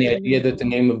 you did. And the idea that the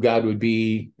name of God would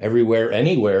be everywhere,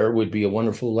 anywhere, would be a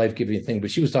wonderful, life-giving thing. But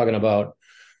she was talking about,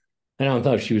 I don't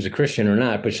know if she was a Christian or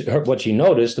not, but what she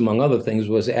noticed, among other things,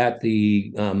 was at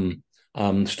the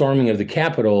storming of the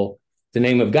Capitol, the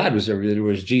name of God was everywhere. There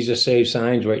was Jesus Save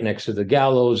signs right next to the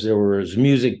gallows. There was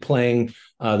music playing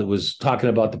that was talking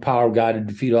about the power of God to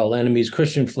defeat all enemies,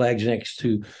 Christian flags next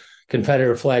to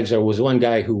Confederate flags. There was one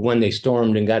guy who, when they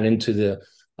stormed and got into the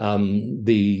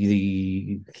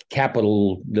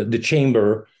Capitol, the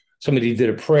chamber, somebody did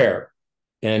a prayer,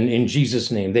 and in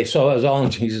Jesus' name. They saw it was all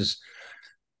in Jesus'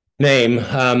 name.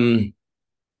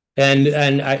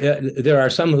 There are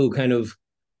some who kind of,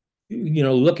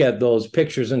 look at those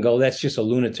pictures and go, that's just a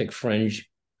lunatic fringe.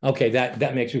 Okay,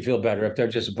 that makes me feel better. If they're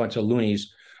just a bunch of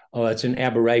loonies, oh, it's an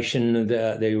aberration.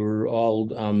 They were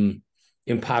all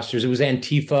imposters. It was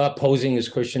Antifa posing as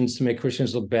Christians to make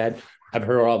Christians look bad. I've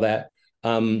heard all that.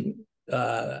 But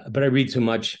I read too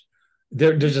much.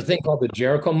 There's a thing called the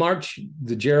Jericho March.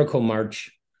 The Jericho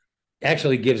March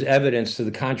actually gives evidence to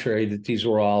the contrary, that these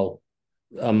were all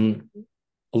a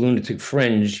lunatic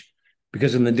fringe,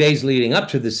 because in the days leading up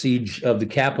to the siege of the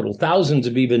Capitol, thousands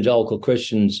of evangelical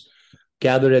Christians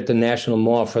gathered at the National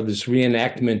Mall for this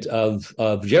reenactment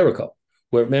of Jericho,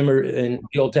 where, remember, in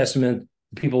the Old Testament,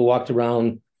 people walked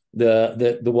around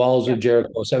the walls of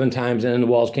Jericho 7 times, and then the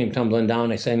walls came tumbling down.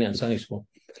 I sang that in Sunday school.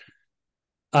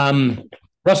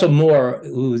 Russell Moore,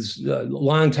 who's a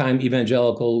longtime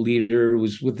evangelical leader, who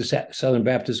was with the Southern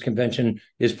Baptist Convention,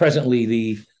 is presently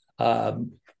the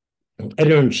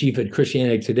editor-in-chief at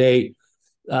Christianity Today,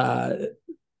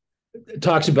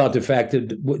 talks about the fact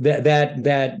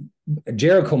that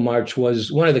Jericho March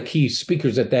was, one of the key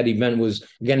speakers at that event was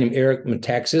a guy named Eric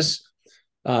Metaxas,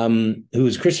 who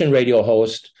was a Christian radio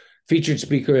host, featured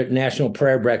speaker at National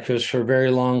Prayer Breakfast for a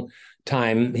very long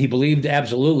time. He believed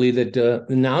absolutely that,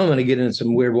 now I'm going to get into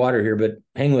some weird water here, but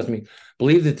hang with me,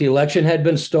 believed that the election had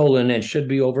been stolen and should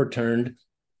be overturned.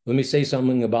 Let me say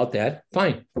something about that.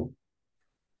 Fine.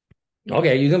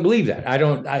 Okay, you can believe that. I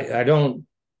don't,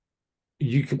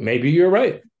 maybe you're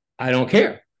right. I don't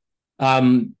care.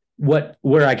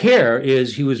 Where I care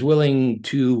is he was willing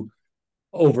to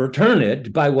overturn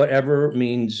it by whatever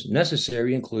means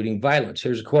necessary, including violence.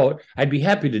 Here's a quote: "I'd be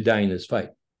happy to die in this fight."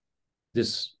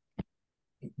 This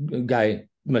guy,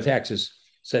 Metaxas,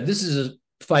 said, "This is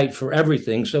fight for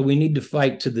everything. So we need to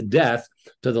fight to the death,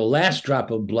 to the last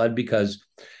drop of blood, because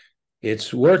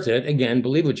it's worth it. Again,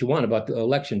 believe what you want about the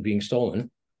election being stolen.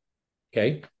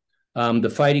 Okay. The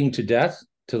fighting to death,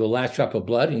 to the last drop of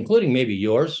blood, including maybe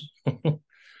yours,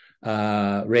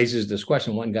 raises this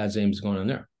question: what in God's name is going on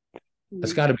there?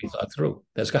 That's got to be thought through.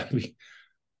 That's got to be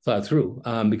thought through,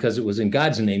 because it was in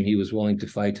God's name he was willing to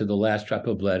fight to the last drop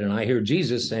of blood. And I hear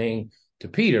Jesus saying to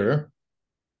Peter,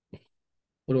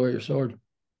 put away your sword.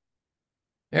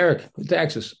 Eric,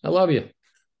 Texas, I love you.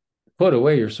 Put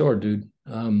away your sword, dude.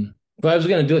 If I was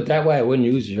going to do it that way, I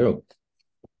wouldn't use you.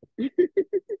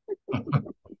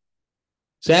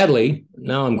 Sadly,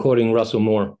 now I'm quoting Russell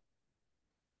Moore.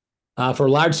 For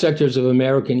large sectors of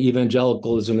American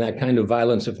evangelicalism, that kind of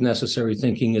violence, if necessary,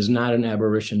 thinking is not an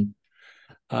aberration.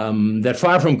 That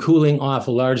far from cooling off,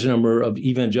 a large number of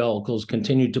evangelicals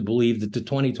continue to believe that the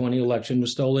 2020 election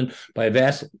was stolen by a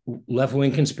vast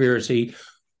left-wing conspiracy.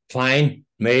 Fine,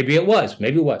 maybe it was.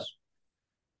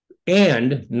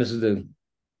 And this is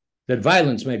that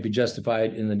violence might be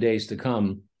justified in the days to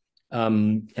come.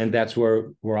 And that's where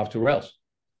we're off the rails.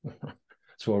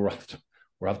 That's where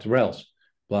we're off the rails.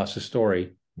 Lost the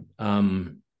story.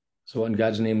 So what in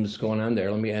God's name is going on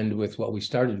there? Let me end with what we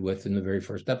started with in the very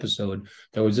first episode.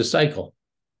 There was a cycle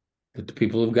that the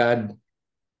people of God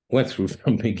went through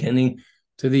from beginning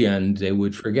to the end. They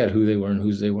would forget who they were and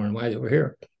whose they were and why they were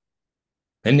here.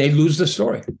 And they'd lose the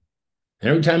story. And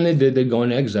every time they did, they'd go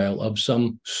in exile of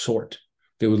some sort.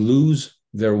 They would lose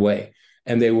their way.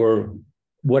 And they were,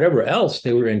 whatever else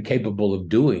they were incapable of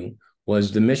doing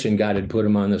was the mission God had put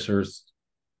them on this earth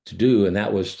to do, and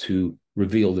that was to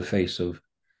reveal the face of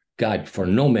God. For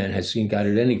no man has seen God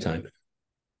at any time.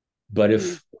 But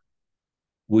if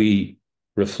we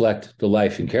reflect the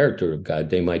life and character of God,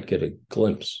 they might get a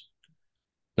glimpse.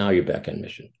 Now you're back on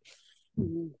mission.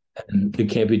 And it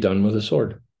can't be done with a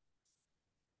sword.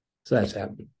 So that's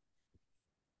happening.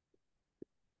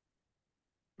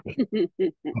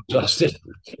 Exhausted.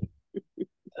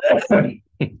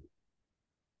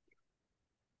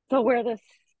 So where this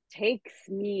takes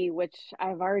me, which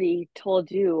I've already told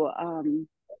you,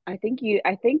 I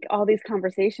think all these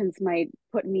conversations might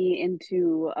put me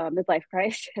into a midlife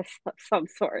crisis of some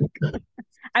sort.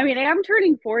 I mean, I am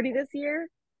turning 40 this year.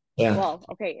 Yeah. Well,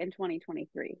 okay, in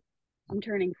 2023. I'm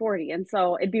turning 40. And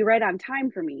so it'd be right on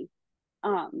time for me.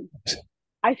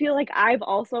 I feel like I've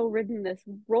also ridden this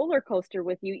roller coaster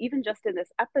with you, even just in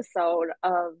this episode,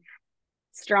 of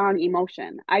strong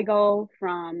emotion. I go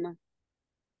from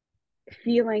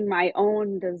feeling my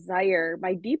own desire,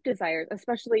 my deep desires,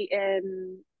 especially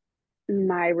in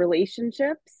my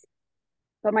relationships,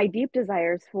 but my deep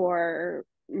desires for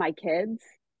my kids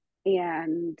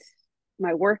and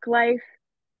my work life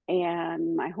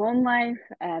and my home life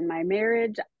and my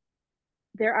marriage.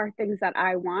 There are things that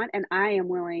I want and I am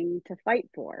willing to fight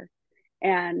for.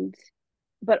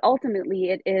 But ultimately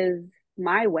it is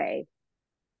my way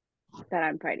that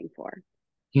I'm fighting for.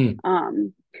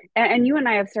 And you and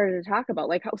I have started to talk about,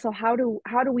 like, how do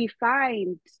we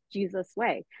find Jesus'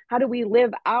 way? How do we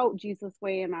live out Jesus'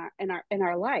 way in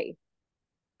our life?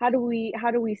 How do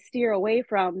we steer away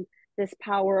from this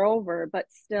power over, but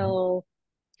still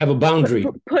have a boundary?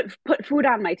 Put food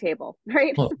on my table,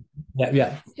 right? Oh,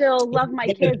 yeah. Still love my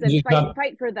kids and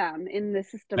fight for them in the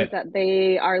systems that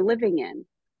they are living in.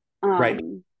 Right.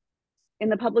 In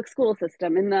the public school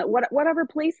system, in the whatever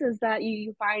places that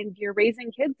you find you're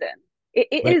raising kids in.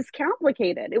 It is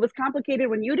complicated. It was complicated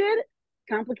when you did,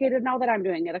 complicated now that I'm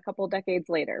doing it a couple decades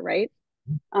later, right?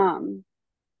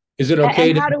 Is it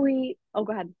okay? How do we? Oh,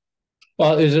 go ahead.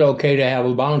 Well, is it okay to have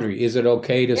a boundary? Is it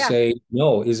okay to say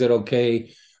no? Is it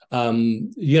okay?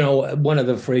 One of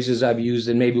the phrases I've used,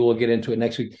 and maybe we'll get into it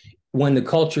next week, when the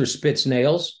culture spits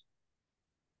nails,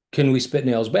 can we spit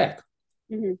nails back?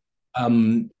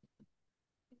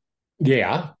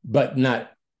 Yeah, but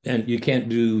not, and you can't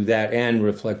do that and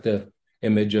reflect the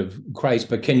image of Christ,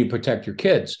 but can you protect your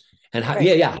kids? And how,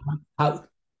 right.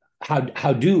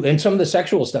 How do, and some of the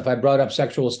sexual stuff, I brought up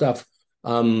sexual stuff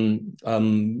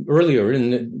earlier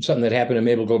in something that happened in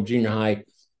Maple Grove Junior High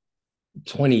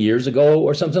 20 years ago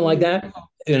or something like that.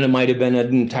 And it might have been an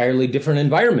entirely different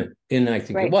environment. And I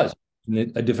think it was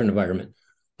a different environment.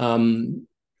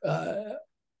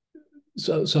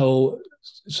 So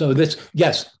this,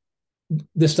 yes,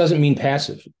 this doesn't mean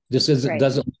passive. This doesn't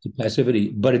lead to passivity,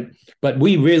 but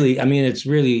we really, I mean, it's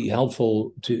really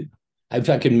helpful to, if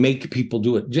I can make people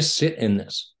do it, just sit in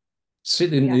this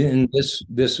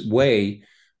way.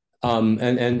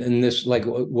 And this, like,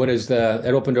 what is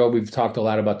at Open Door, we've talked a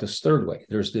lot about this third way.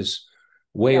 There's this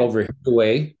way over here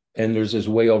way, and there's this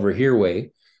way over here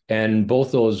way. And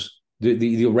both those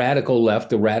the radical left,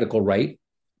 the radical right.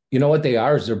 You know what they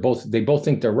are? Is they both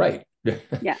think they're right.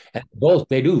 Yeah. And both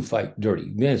they do fight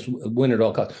dirty. Yes, win at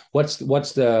all costs. What's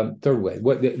the third way?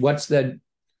 What's the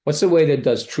way that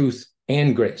does truth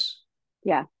and grace?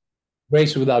 Yeah.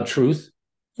 Grace without truth.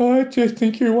 Oh, I just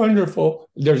think you're wonderful.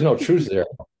 There's no truth there.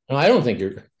 No, I don't think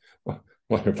you're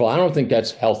wonderful. I don't think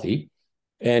that's healthy.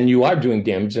 And you are doing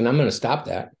damage, and I'm going to stop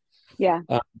that. Yeah.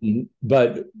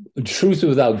 But truth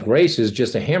without grace is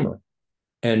just a hammer.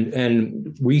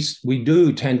 And we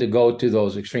do tend to go to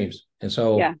those extremes. And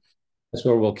so that's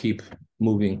where we'll keep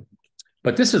moving.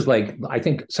 But this is like, I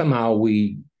think somehow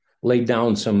we laid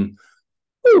down some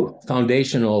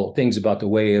foundational things about the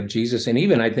way of Jesus. And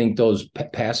even I think those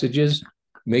passages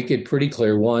make it pretty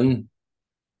clear. One,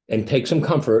 and take some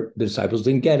comfort. The disciples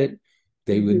didn't get it.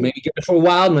 They would maybe get it for a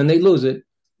while and then they lose it.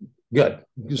 Good.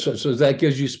 So that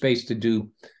gives you space to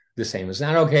do the same. It's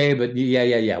not okay, but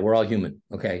yeah. We're all human.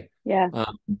 Okay. Yeah.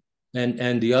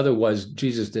 And the other was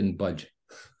Jesus didn't budge.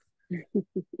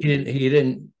 He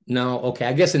didn't. No. Okay.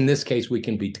 I guess in this case we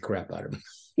can beat the crap out of him.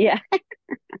 Yeah.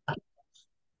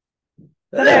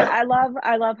 But I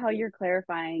love how you're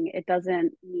clarifying. It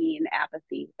doesn't mean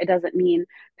apathy. It doesn't mean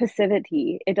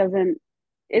passivity.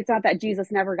 It's not that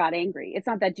Jesus never got angry. It's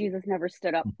not that Jesus never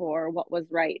stood up for what was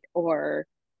right or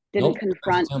didn't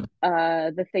confront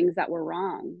the things that were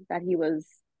wrong that he was,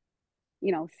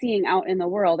 seeing out in the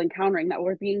world, encountering that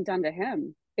were being done to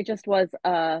him. It just was,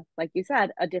 like you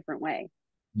said, a different way,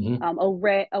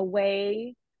 a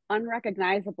way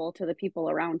unrecognizable to the people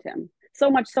around him.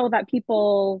 So much so that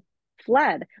people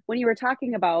fled. When you were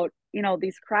talking about,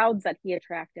 these crowds that he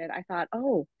attracted, I thought,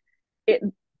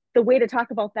 the way to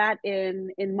talk about that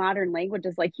in modern language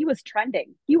is like he was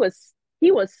trending. He was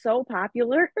so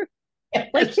popular.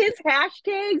 Like his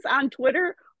hashtags on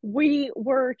Twitter, we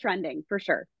were trending for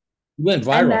sure. He went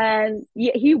viral. And then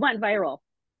he went viral.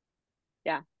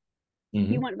 Yeah.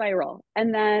 He went viral.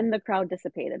 And then the crowd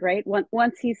dissipated, right?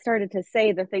 Once he started to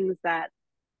say the things that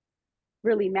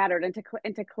really mattered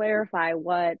and to clarify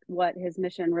what his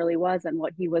mission really was and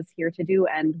what he was here to do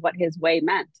and what his way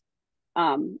meant.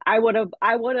 I would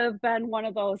have been one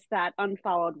of those that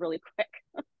unfollowed really quick.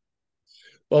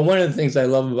 Well, one of the things I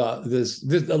love about this,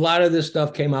 a lot of this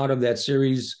stuff came out of that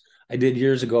series I did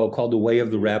years ago called The Way of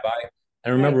the Rabbi. I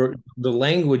remember the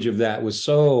language of that was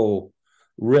so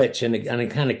rich, and it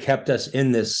kind of kept us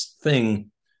in this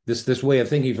thing, this way of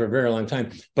thinking for a very long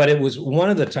time. But it was one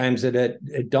of the times that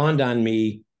it dawned on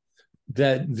me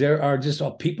that there are just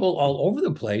people all over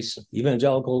the place,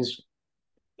 evangelicals.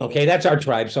 Okay, that's our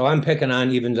tribe. So I'm picking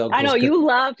on evangelicals. I know you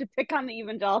love to pick on the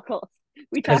evangelicals.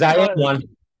 Because I am one.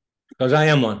 Because I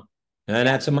am one, and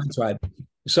that's in my tribe.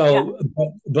 So,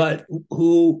 but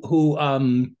who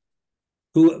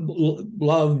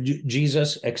love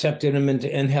Jesus, accepted him,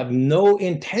 and have no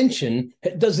intention.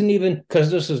 It doesn't even,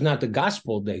 because this is not the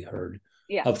gospel they heard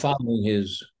of following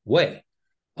his way.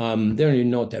 They don't even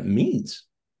know what that means.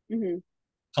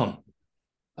 Because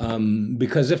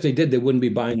if they did, they wouldn't be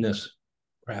buying this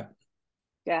crap.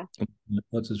 Yeah.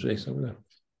 What's his face over there?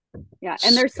 Yeah,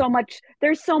 and there's so much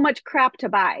crap to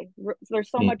buy.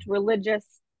 There's so much religious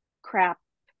crap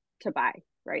to buy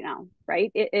right now,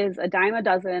 right? It is a dime a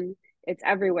dozen. It's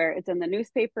everywhere. It's in the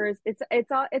newspapers. It's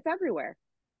everywhere.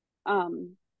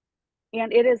 And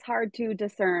it is hard to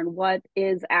discern what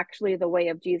is actually the way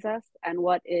of Jesus and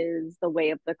what is the way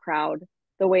of the crowd,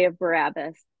 the way of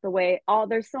Barabbas,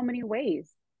 there's so many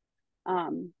ways.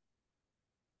 And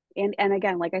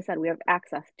again, like I said, we have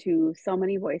access to so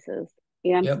many voices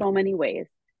and so many ways.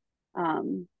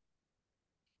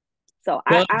 So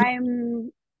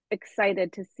I'm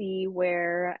excited to see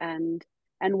where and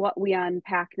what we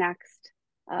unpack next.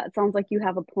 It sounds like you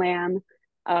have a plan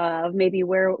of maybe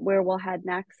where we'll head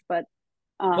next, but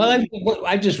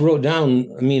I just wrote down,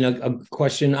 a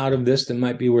question out of this that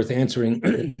might be worth answering,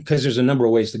 because there's a number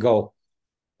of ways to go.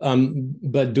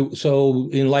 So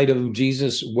in light of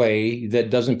Jesus' way that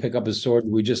doesn't pick up his sword,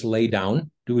 do we just lay down?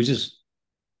 Do we just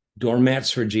doormats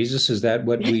for Jesus? Is that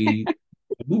what we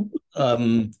do?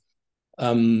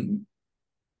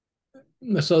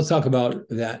 So let's talk about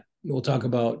that. We'll talk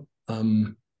about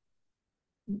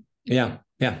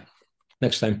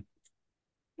next time.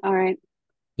 All right.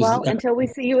 Well, until we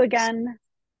see you again,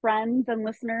 friends and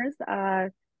listeners,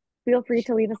 feel free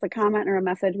to leave us a comment or a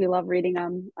message. We love reading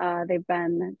them. They've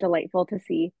been delightful to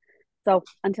see. So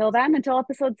until then, until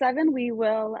episode 7, we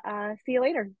will see you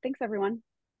later. Thanks, everyone.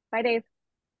 Bye, Dave.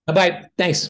 Bye-bye. Thanks.